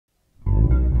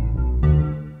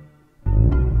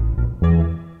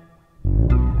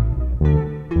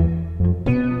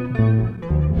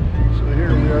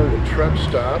truck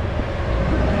stop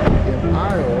in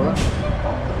Iowa,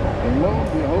 and lo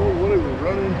and behold, what did we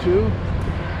run into?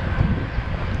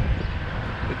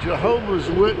 The Jehovah's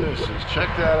Witnesses. Check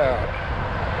that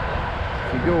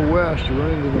out. If you go west, you run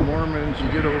into the Mormons.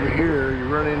 You get over here, you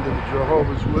run into the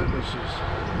Jehovah's Witnesses.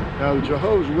 Now, the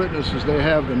Jehovah's Witnesses, they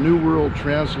have the New World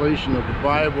Translation of the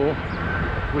Bible,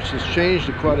 which has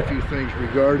changed quite a few things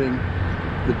regarding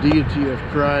the deity of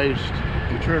Christ,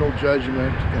 eternal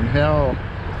judgment, and hell.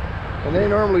 And they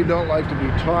normally don't like to be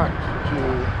talked to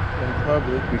in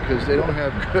public because they don't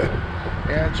have good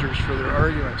answers for their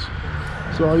arguments.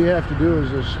 So all you have to do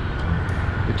is just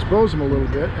expose them a little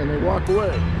bit and they walk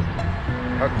away.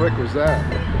 How quick was that?